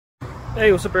Hey,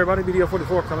 what's up everybody? BDF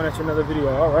 44 coming at you another video.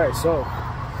 Alright, so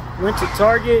went to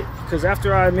Target because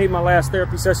after I made my last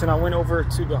therapy session, I went over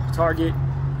to the Target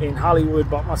in Hollywood,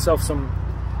 bought myself some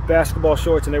basketball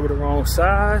shorts and they were the wrong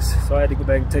size, so I had to go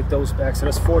back and take those back. So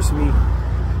that's forced me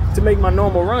to make my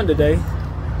normal run today,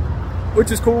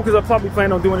 which is cool because I probably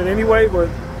plan on doing it anyway, but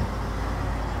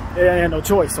I had no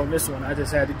choice on this one. I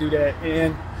just had to do that,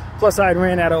 and plus I had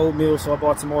ran out of oatmeal, so I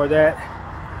bought some more of that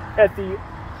at the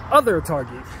other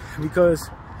Target, because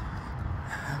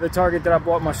the Target that I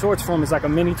bought my shorts from is like a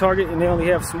mini Target and they only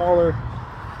have smaller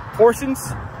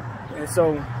portions, and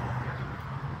so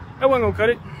I wasn't gonna cut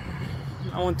it.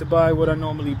 I want to buy what I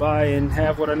normally buy and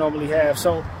have what I normally have,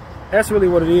 so that's really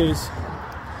what it is.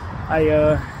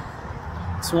 I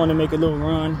just wanted to make a little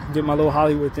run, did my little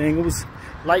Hollywood thing. It was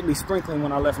lightly sprinkling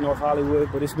when I left North Hollywood,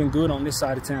 but it's been good on this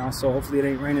side of town, so hopefully it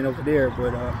ain't raining over there.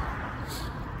 But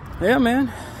yeah, man,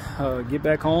 get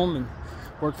back home and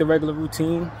work the regular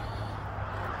routine,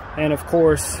 and of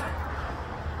course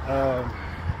we're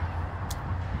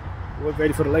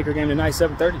ready for the Laker game tonight,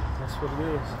 7:30. That's what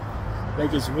it is.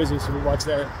 Lakers Wizards, so we watch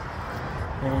that.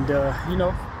 And you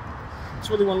know,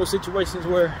 it's really one of those situations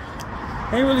where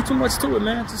ain't really too much to it,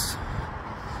 man. Just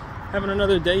having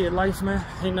another day in life, man.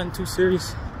 Ain't nothing too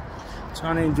serious.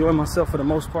 Trying to enjoy myself for the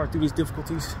most part through these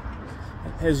difficulties,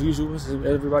 as usual, as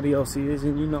everybody else is.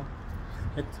 And you know,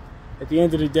 at the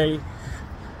end of the day,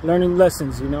 learning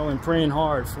lessons, you know, and praying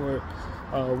hard for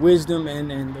wisdom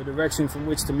and the direction from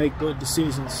which to make good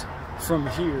decisions from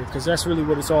here, because that's really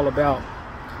what it's all about.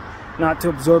 Not to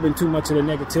absorbing too much of the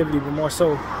negativity, but more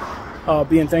so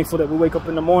being thankful that we wake up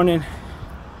in the morning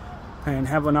and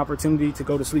have an opportunity to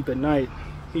go to sleep at night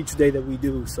each day that we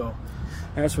do. So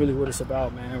that's really what it's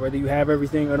about, man. Whether you have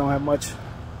everything or don't have much,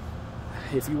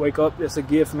 if you wake up, it's a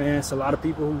gift, man. It's a lot of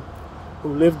people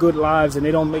who live good lives and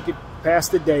they don't make it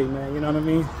past the day, man. You know what I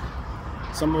mean?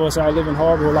 Some of us are living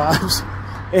horrible lives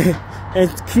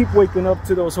and keep waking up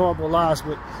to those horrible lives.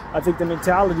 But I think the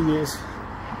mentality is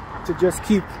to just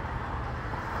keep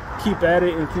at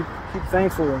it and keep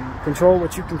thankful and control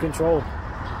what you can control.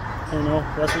 You know,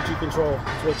 that's what you control.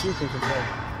 It's what you can control.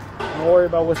 Don't worry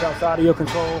about what's outside of your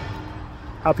control,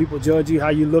 how people judge you, how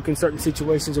you look in certain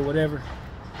situations or whatever.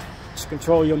 Just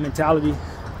control your mentality.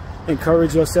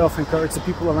 Encourage yourself, encourage the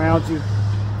people around you.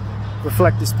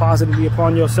 Reflect as positively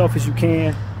upon yourself as you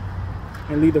can,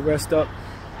 and leave the rest up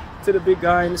to the big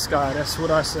guy in the sky. That's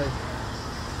what I say.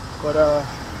 But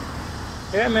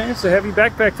yeah, man, it's a heavy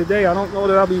backpack today. I don't know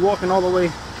that I'll be walking all the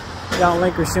way down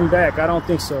Lakers and back. I don't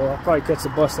think so. I'll probably catch the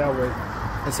bus that way,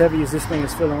 as heavy as this thing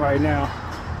is feeling right now.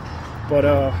 But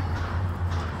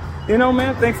you know,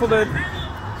 man, thankful that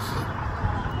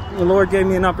the Lord gave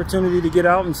me an opportunity to get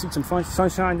out and see some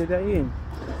sunshine today and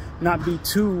not be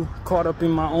too caught up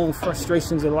in my own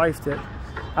frustrations of life that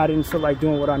I didn't feel like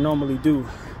doing what I normally do.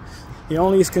 You're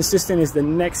only as consistent as the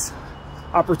next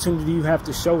opportunity you have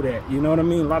to show that. You know what I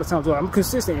mean? A lot of times, well, I'm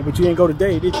consistent, but you didn't go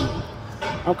today, did you?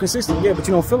 I'm consistent, yeah, but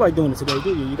you don't feel like doing it today,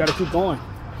 do you? You got to keep going.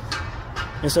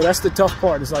 And so that's the tough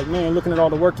part. It's like, man, looking at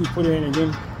all the work you put in and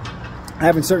then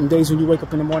having certain days when you wake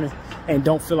up in the morning and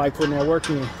don't feel like putting that work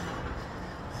in.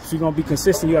 If you're going to be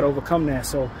consistent, you got to overcome that.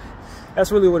 So that's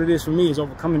really what it is for me, is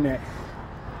overcoming that.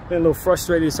 Been a little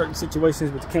frustrated in certain situations,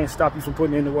 but you can't stop you from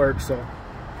putting in the work. So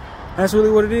that's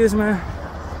really what it is, man.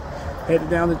 Headed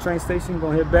down to the train station,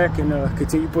 gonna head back and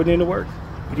continue putting in the work.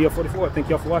 BDF 44, thank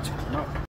y'all for watching.